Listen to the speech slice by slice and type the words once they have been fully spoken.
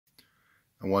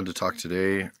I wanted to talk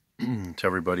today to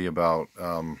everybody about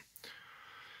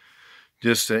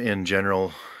just in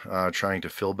general trying to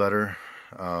feel better.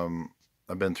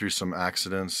 I've been through some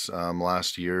accidents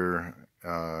last year,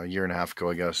 year and a half ago,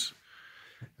 I guess.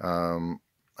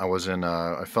 I was in,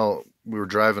 I felt we were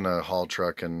driving a haul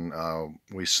truck and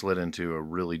we slid into a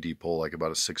really deep hole, like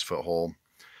about a 6 foot hole.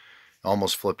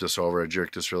 Almost flipped us over. It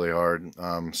jerked us really hard. It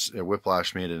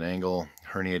whiplashed me at an angle,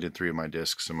 herniated 3 of my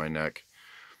discs in my neck.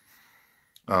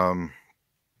 Um,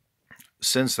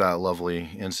 since that lovely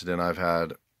incident, I've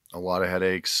had a lot of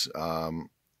headaches,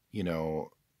 you know,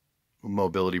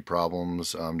 mobility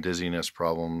problems, dizziness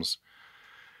problems.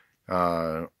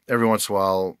 Every once in a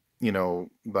while,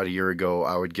 about a year ago,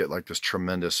 I would get like this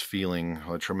tremendous feeling,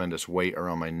 a tremendous weight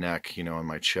around my neck, in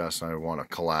my chest, and I would want to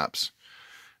collapse.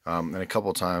 And a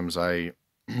couple of times I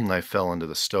fell into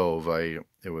the stove. I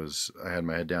had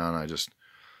my head down. I just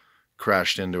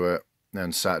crashed into it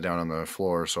and sat down on the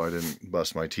floor so I didn't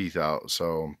bust my teeth out.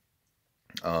 So,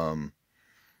 um,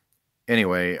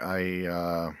 anyway,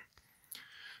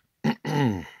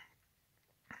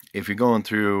 if you're going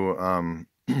through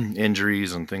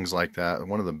injuries and things like that,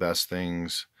 one of the best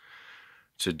things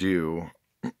to do,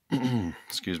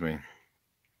 excuse me,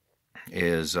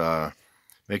 is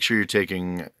make sure you're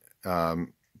taking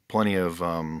plenty of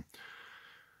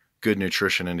good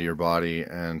nutrition into your body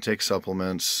and take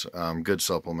supplements, good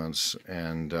supplements,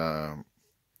 and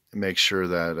make sure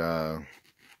that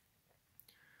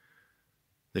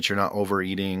you're not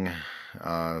overeating.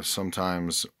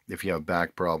 Sometimes if you have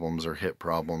back problems or hip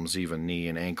problems, even knee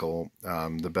and ankle,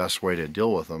 the best way to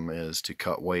deal with them is to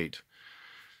cut weight.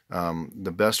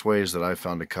 The best ways that I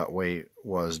found to cut weight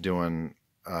was doing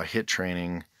HIIT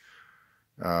training,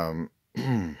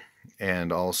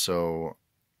 and also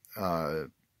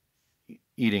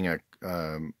eating a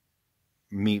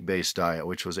meat-based diet,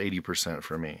 which was 80%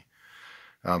 for me.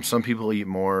 Some people eat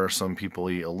more, some people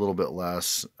eat a little bit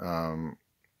less.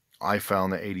 I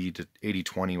found that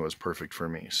 80-20 was perfect for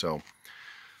me. So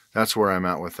that's where I'm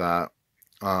at with that,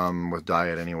 with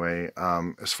diet anyway.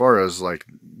 As far as like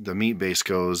the meat base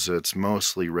goes, it's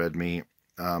mostly red meat.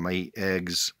 I eat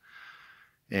eggs,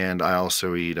 and I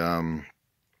also eat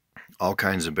all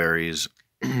kinds of berries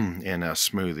in a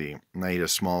smoothie. And I eat a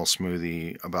small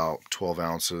smoothie, about 12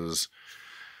 ounces,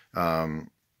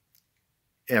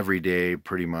 every day,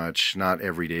 pretty much. Not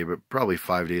every day, but probably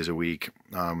 5 days a week.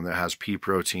 That has pea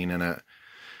protein in it.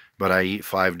 But I eat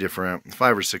 5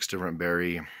 or 6 different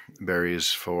berries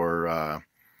for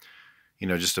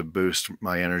just to boost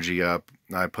my energy up.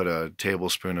 I put a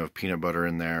tablespoon of peanut butter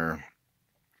in there,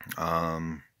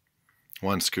 1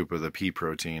 scoop of the pea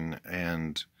protein,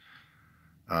 and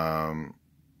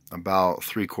about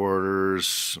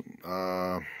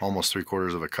almost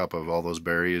 3/4 of a cup of all those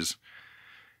berries.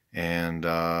 And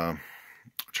I'm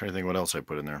trying to think what else I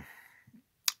put in there.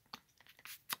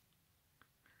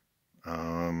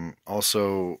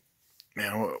 Also,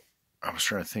 man, I was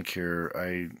trying to think here.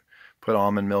 I put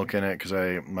almond milk in it because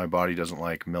my body doesn't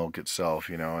like milk itself,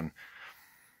 and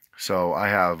so I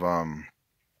have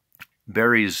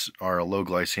berries are a low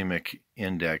glycemic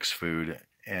index food,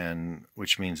 and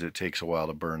which means it takes a while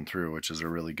to burn through, which is a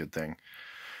really good thing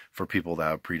for people that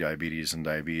have prediabetes and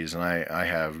diabetes. And I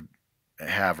have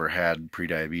or had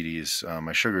prediabetes.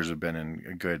 My sugars have been in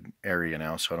a good area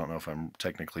now, so I don't know if I'm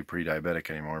technically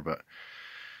pre-diabetic anymore. But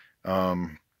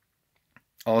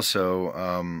also,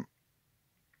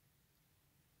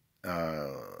 let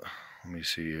me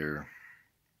see here.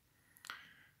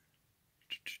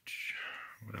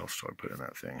 What else do I put in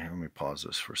that thing? Let me pause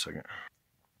this for a second.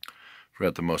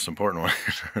 Forgot the most important one.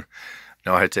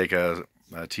 No, I take a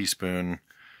tablespoon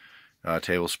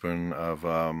of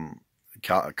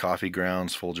coffee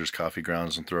grounds, Folgers coffee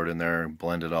grounds, and throw it in there,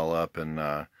 blend it all up,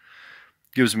 and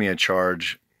gives me a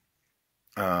charge,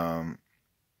 so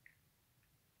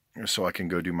I can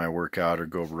go do my workout or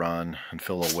go run and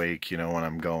feel awake, when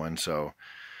I'm going. So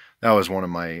that was one of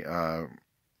my,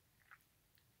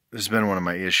 it's been one of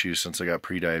my issues since I got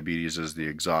prediabetes, is the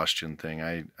exhaustion thing.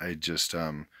 I just,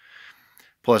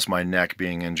 plus my neck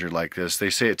being injured like this,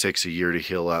 they say it takes a year to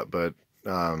heal up, but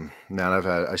man,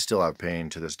 I still have pain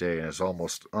to this day, and it's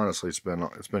almost, honestly, it's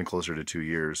been closer to 2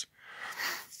 years.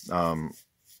 I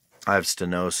have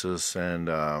stenosis, and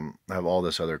I have all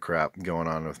this other crap going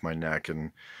on with my neck,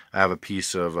 and I have a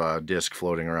piece of disc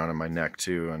floating around in my neck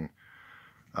too, and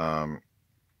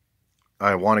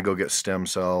I want to go get stem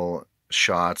cell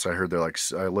shots. I heard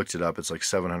I looked it up, it's like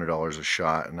 $700 a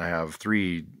shot, and I have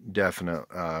 3 definite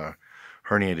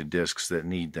herniated discs that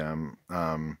need them.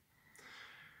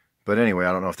 But anyway,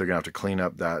 I don't know if they're going to have to clean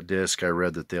up that disc. I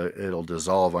read that it'll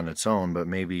dissolve on its own, but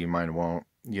maybe mine won't.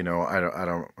 you know,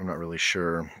 I'm not really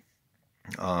sure.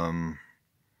 Um,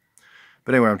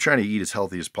 but anyway, I'm trying to eat as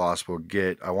healthy as possible.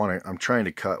 I'm trying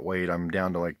to cut weight. I'm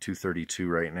down to like 232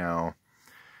 right now,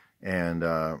 and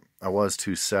I was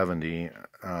 270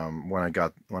 when I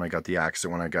got the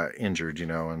accident, when I got injured, you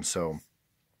know, and so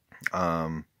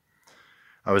um,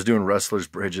 I was doing wrestlers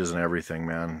bridges and everything,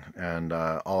 man, and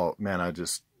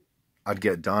I'd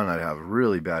get done, I'd have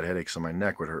really bad headaches, and my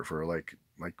neck would hurt for like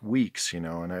weeks, you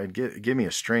know, and it'd give me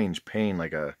a strange pain,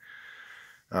 like a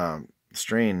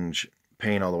strange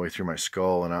pain all the way through my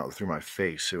skull and out through my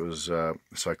face. It was so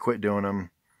I quit doing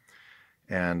them,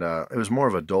 and it was more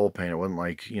of a dull pain. It wasn't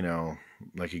like, you know,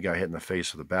 like you got hit in the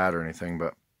face with a bat or anything,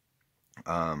 but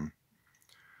um,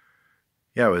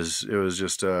 yeah, it was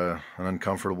just an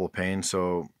uncomfortable pain.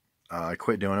 So I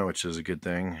quit doing it, which is a good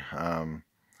thing.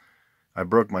 I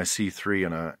broke my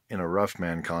C3 in a rough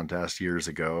man contest years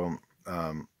ago.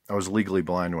 I was legally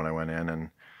blind when I went in, and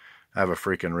I have a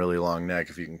freaking really long neck,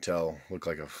 if you can tell. Look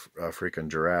like a freaking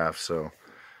giraffe, so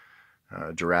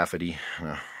giraffity.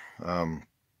 Um,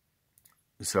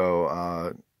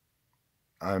 so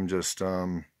I'm just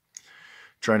trying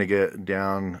to get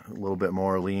down a little bit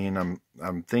more lean.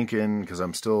 I'm thinking, because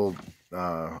I'm still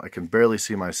I can barely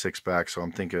see my six pack, so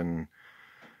I'm thinking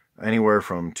anywhere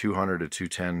from 200 to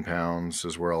 210 pounds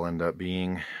is where I'll end up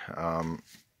being.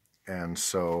 And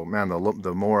so, man,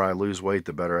 the more I lose weight,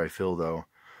 the better I feel, though.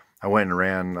 I went and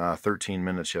ran 13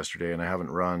 minutes yesterday, and I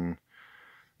haven't run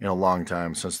in a long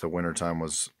time, since the winter time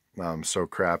was so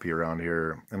crappy around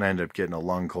here. And I ended up getting a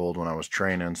lung cold when I was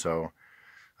training, so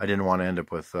I didn't want to end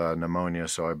up with pneumonia,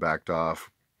 so I backed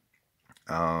off.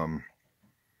 But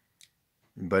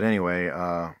anyway,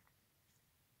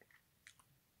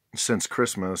 since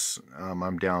Christmas,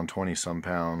 I'm down 20 some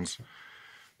pounds,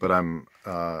 but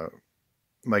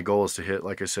my goal is to hit,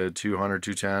 like I said, 200,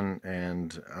 210,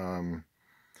 and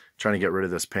trying to get rid of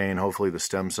this pain. Hopefully the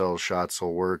stem cell shots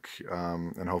will work,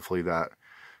 and hopefully that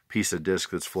piece of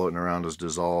disc that's floating around is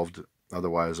dissolved.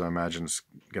 Otherwise, I imagine it's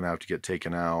going to have to get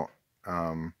taken out.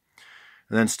 And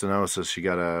then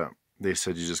stenosis, they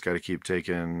said you just got to keep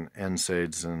taking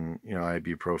NSAIDs and, you know,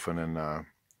 ibuprofen and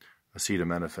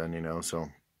acetaminophen, you know, so.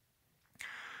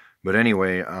 But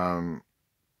anyway, a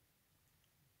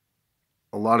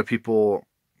lot of people,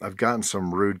 I've gotten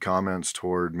some rude comments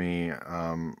toward me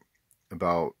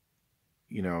about,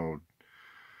 you know,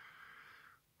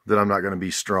 that I'm not going to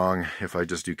be strong if I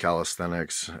just do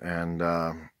calisthenics, and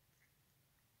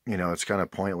you know, it's kind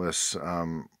of pointless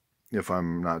if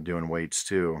I'm not doing weights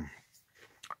too.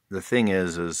 The thing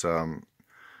is the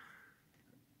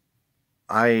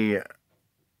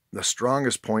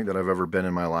strongest point that I've ever been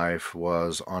in my life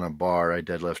was on a bar. I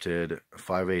deadlifted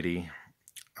 580,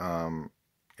 and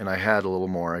I had a little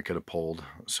more I could have pulled.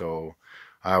 So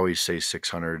I always say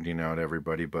 600, you know, to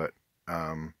everybody, but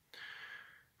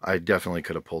I definitely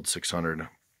could have pulled 600.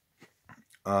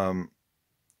 The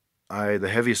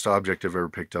heaviest object I've ever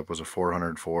picked up was a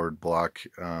 400 Ford block.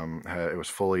 It was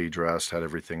fully dressed, had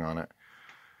everything on it.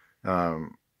 I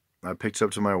picked it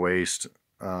up to my waist.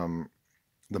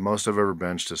 The most I've ever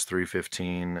benched is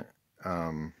 315.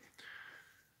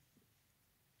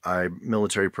 I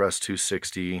military press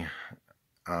 260.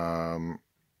 I've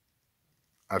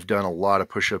done a lot of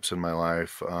push-ups in my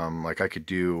life. Like I could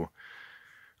do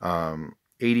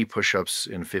 80 push-ups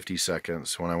in 50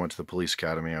 seconds. When I went to the police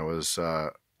academy, I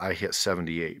hit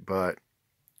 78, but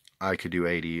I could do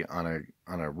 80 on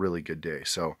a really good day.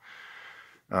 So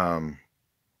I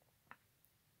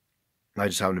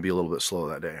just happened to be a little bit slow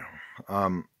that day.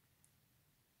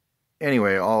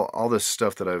 Anyway, all this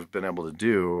stuff that I've been able to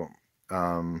do,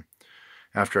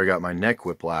 after I got my neck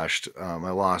whiplashed, I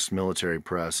lost military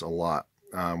press a lot.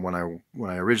 When I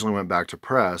originally went back to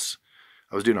press,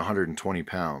 I was doing 120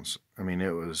 pounds. I mean,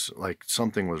 it was like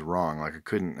something was wrong. Like I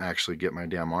couldn't actually get my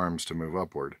damn arms to move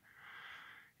upward.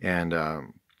 And I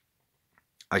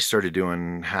started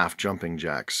doing half jumping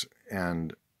jacks,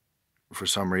 and for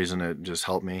some reason it just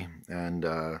helped me. And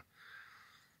I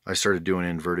started doing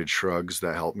inverted shrugs.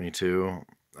 That helped me too.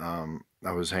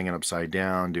 I was hanging upside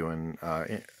down doing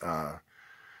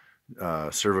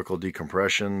cervical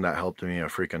decompression. That helped me a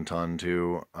freaking ton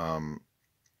too.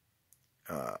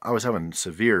 I was having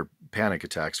severe panic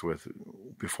attacks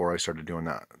before I started doing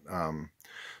that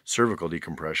cervical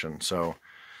decompression. So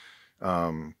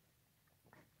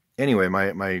anyway,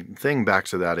 my thing back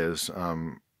to that is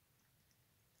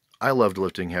I loved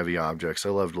lifting heavy objects. I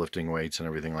loved lifting weights and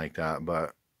everything like that.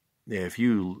 But if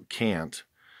you can't,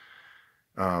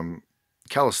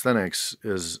 calisthenics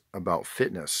is about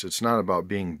fitness. It's not about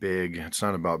being big. It's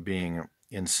not about being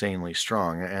insanely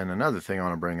strong. And another thing I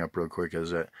want to bring up real quick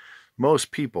is that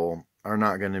most people are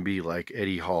not going to be like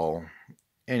Eddie Hall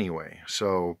anyway.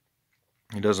 So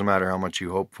it doesn't matter how much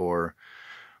you hope for.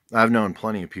 I've known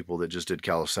plenty of people that just did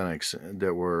calisthenics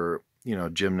that were, you know,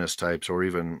 gymnast types or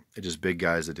even just big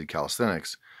guys that did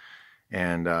calisthenics.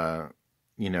 And,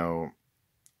 you know,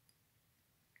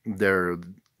 there,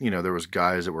 there was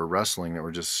guys that were wrestling that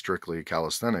were just strictly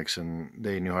calisthenics, and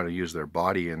they knew how to use their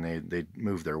body, and they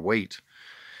move their weight.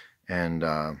 And,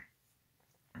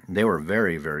 they were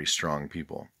very, very strong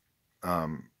people.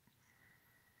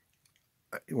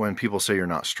 When people say you're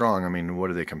not strong, I mean,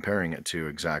 what are they comparing it to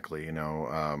exactly?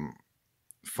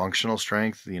 Functional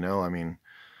strength, I mean,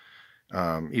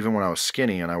 even when I was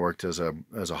skinny and I worked as a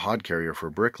hod carrier for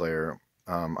a bricklayer,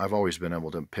 I've always been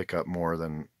able to pick up more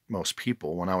than most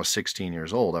people. When I was 16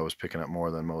 years old, I was picking up more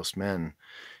than most men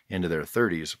into their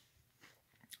 30s.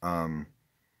 And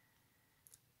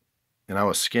I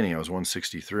was skinny. I was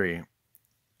 163.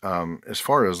 As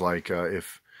far as like,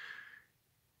 if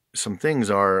some things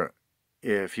are,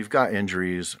 if you've got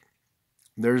injuries,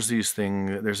 there's these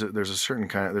things, there's certain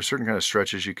kind of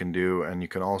stretches you can do, and you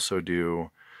can also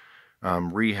do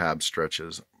rehab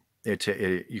stretches.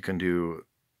 You can do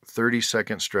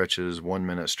 30-second stretches,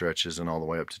 1-minute stretches, and all the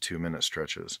way up to 2-minute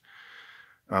stretches.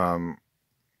 And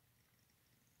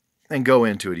go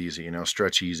into it easy,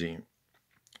 stretch easy.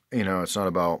 It's not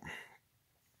about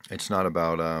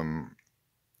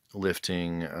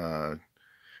lifting, or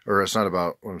it's not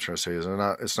about, what I'm trying to say is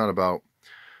it's not about,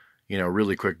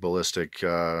 really quick ballistic,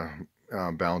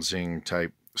 bouncing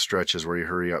type stretches where you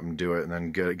hurry up and do it and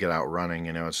then get out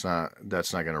running. That's not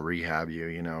going to rehab you.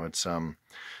 It's,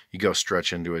 you go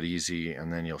stretch into it easy,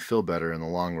 and then you'll feel better in the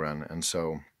long run. And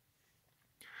so,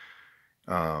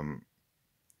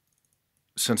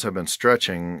 since I've been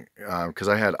stretching, because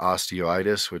I had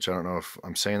osteitis, which I don't know if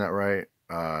I'm saying that right.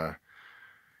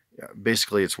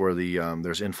 Basically, it's where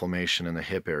there's inflammation in the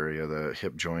hip area, the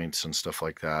hip joints and stuff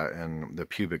like that, and the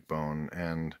pubic bone.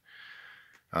 And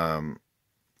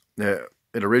it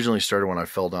originally started when I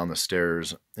fell down the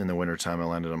stairs in the wintertime. I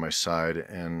landed on my side,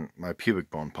 and my pubic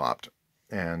bone popped.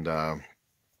 And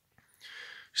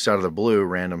just out of the blue,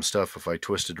 random stuff, if I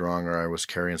twisted wrong or I was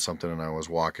carrying something and I was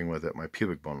walking with it, my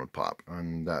pubic bone would pop.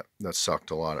 And that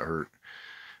sucked a lot. It hurt.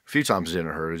 A few times it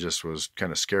didn't hurt. It just was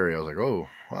kind of scary. I was like, oh,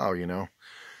 wow,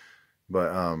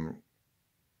 But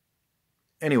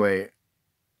anyway,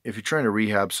 if you're trying to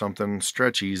rehab something,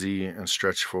 stretch easy and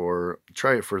try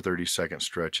it for 30-second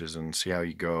stretches and see how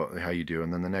you do.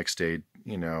 And then the next day,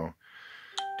 do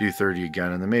 30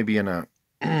 again. And then maybe in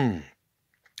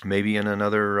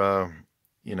another,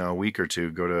 week or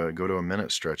two, go to a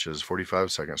minute stretches,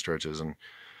 45-second stretches, and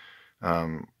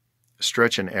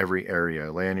stretch in every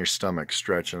area. Lay on your stomach,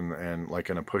 stretch, and like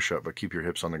in a push-up, but keep your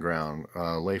hips on the ground.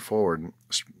 Lay forward,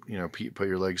 put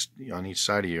your legs on each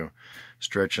side of you,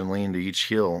 stretch and lean to each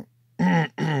heel.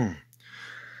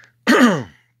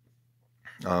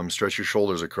 Stretch your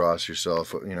shoulders across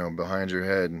yourself, behind your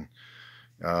head, and,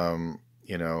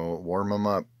 warm them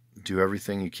up. Do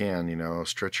everything you can,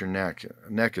 stretch your neck.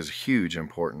 Neck is a huge,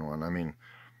 important one. I mean,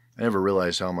 I never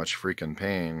realized how much freaking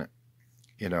pain,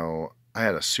 I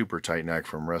had a super tight neck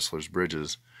from wrestlers'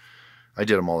 bridges. I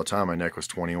did them all the time. My neck was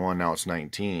 21, now it's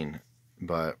 19.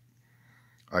 But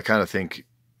I kind of think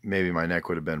maybe my neck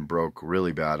would have been broke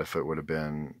really bad if it would have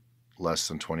been less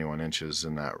than 21 inches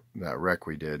in that wreck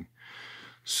we did.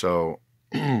 So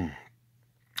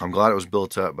I'm glad it was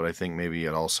built up, but I think maybe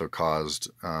it also caused,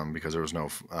 because there was no,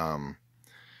 I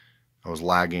was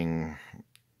lacking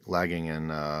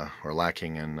in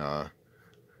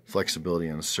flexibility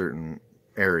in certain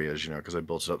areas, because I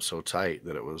built it up so tight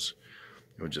that it would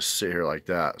just sit here like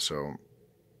that. So,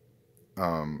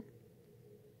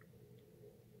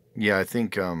 yeah, I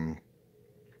think,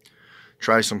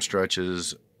 try some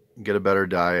stretches, get a better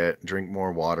diet, drink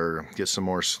more water, get some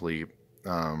more sleep.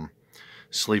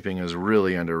 Sleeping is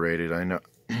really underrated. I know,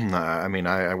 I mean,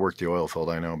 I work the oil field.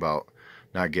 I know about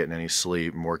not getting any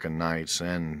sleep and working nights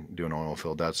and doing oil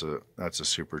field. That's a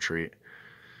super treat.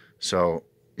 So,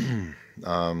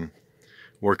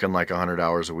 working like 100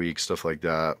 hours a week, stuff like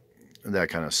that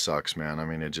kind of sucks, man. I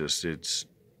mean, it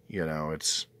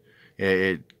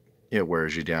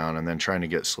wears you down, and then trying to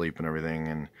get sleep and everything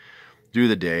and through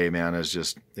the day, man,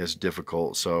 is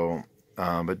difficult. So,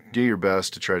 but do your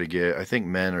best to try to get, I think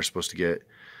men are supposed to get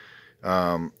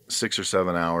 6 or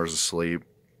 7 hours of sleep,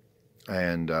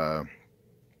 and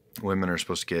women are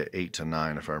supposed to get 8 to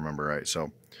 9, if I remember right.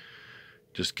 So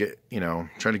just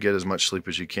try to get as much sleep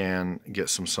as you can, get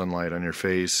some sunlight on your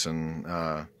face, and,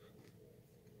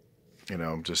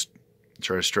 just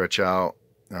try to stretch out,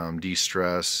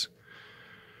 de-stress,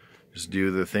 just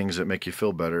do the things that make you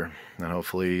feel better, and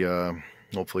hopefully,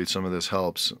 hopefully some of this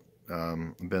helps.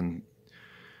 Been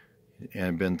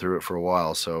through it for a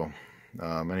while. So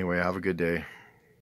anyway, have a good day.